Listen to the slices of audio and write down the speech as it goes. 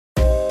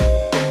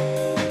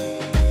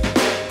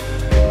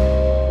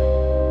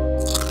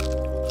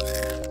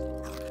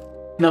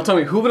Now tell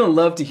me, who wouldn't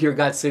love to hear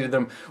God say to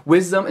them,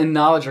 wisdom and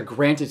knowledge are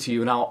granted to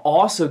you, and I'll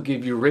also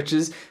give you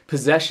riches,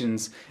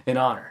 possessions, and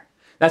honor.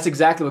 That's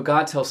exactly what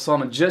God tells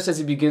Solomon just as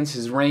he begins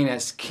his reign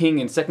as king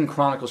in 2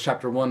 Chronicles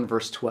chapter 1,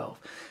 verse 12.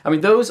 I mean,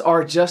 those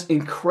are just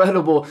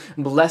incredible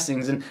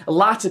blessings, and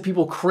lots of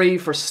people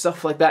crave for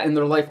stuff like that in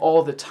their life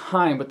all the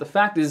time, but the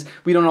fact is,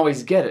 we don't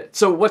always get it.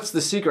 So what's the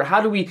secret?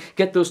 How do we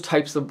get those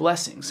types of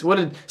blessings? What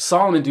did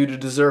Solomon do to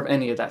deserve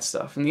any of that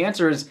stuff? And the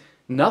answer is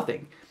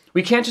nothing.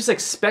 We can't just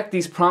expect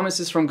these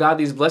promises from God,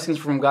 these blessings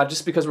from God,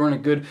 just because we're in a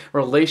good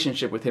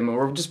relationship with Him,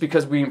 or just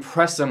because we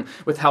impress Him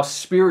with how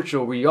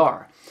spiritual we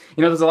are.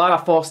 You know, there's a lot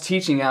of false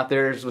teaching out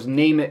there. There's this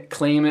name it,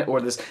 claim it,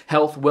 or this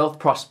health, wealth,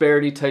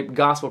 prosperity type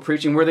gospel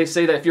preaching where they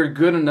say that if you're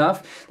good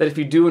enough, that if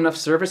you do enough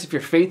service, if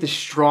your faith is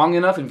strong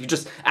enough, and if you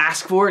just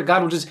ask for it,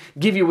 God will just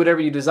give you whatever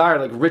you desire,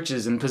 like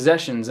riches and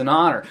possessions and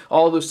honor,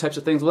 all those types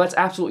of things. Well, that's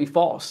absolutely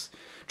false.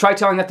 Try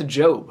telling that to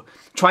Job.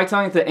 Try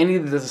telling it to any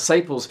of the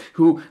disciples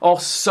who all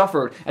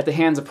suffered at the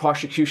hands of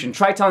persecution.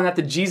 Try telling that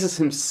to Jesus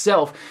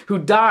himself, who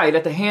died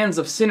at the hands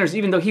of sinners,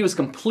 even though he was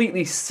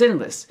completely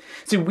sinless.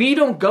 See, we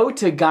don't go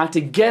to God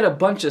to get a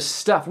bunch of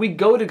stuff. We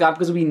go to God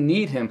because we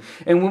need Him.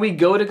 And when we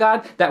go to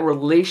God, that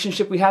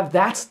relationship we have,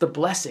 that's the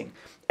blessing.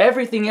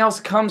 Everything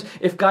else comes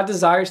if God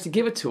desires to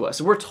give it to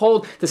us. We're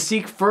told to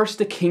seek first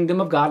the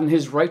kingdom of God and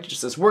His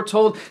righteousness. We're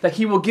told that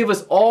He will give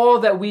us all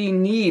that we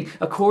need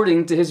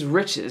according to His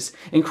riches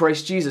in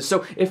Christ Jesus.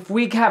 So if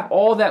we have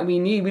all that we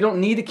need, we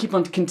don't need to keep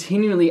on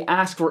continually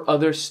ask for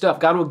other stuff.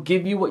 God will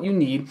give you what you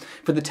need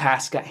for the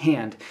task at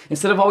hand.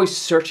 Instead of always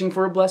searching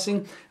for a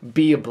blessing,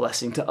 be a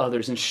blessing to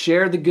others and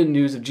share the good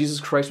news of Jesus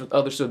Christ with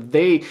others so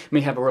they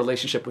may have a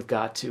relationship with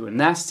God too. And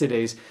that's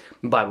today's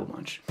Bible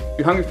Munch. If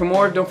you're hungry for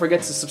more, don't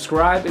forget to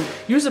subscribe and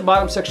use the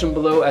bottom section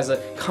below as a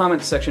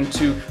comment section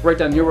to write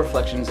down your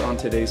reflections on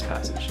today's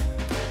passage.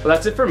 Well,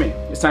 that's it for me.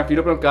 It's time for you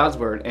to open up God's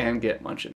Word and get munching.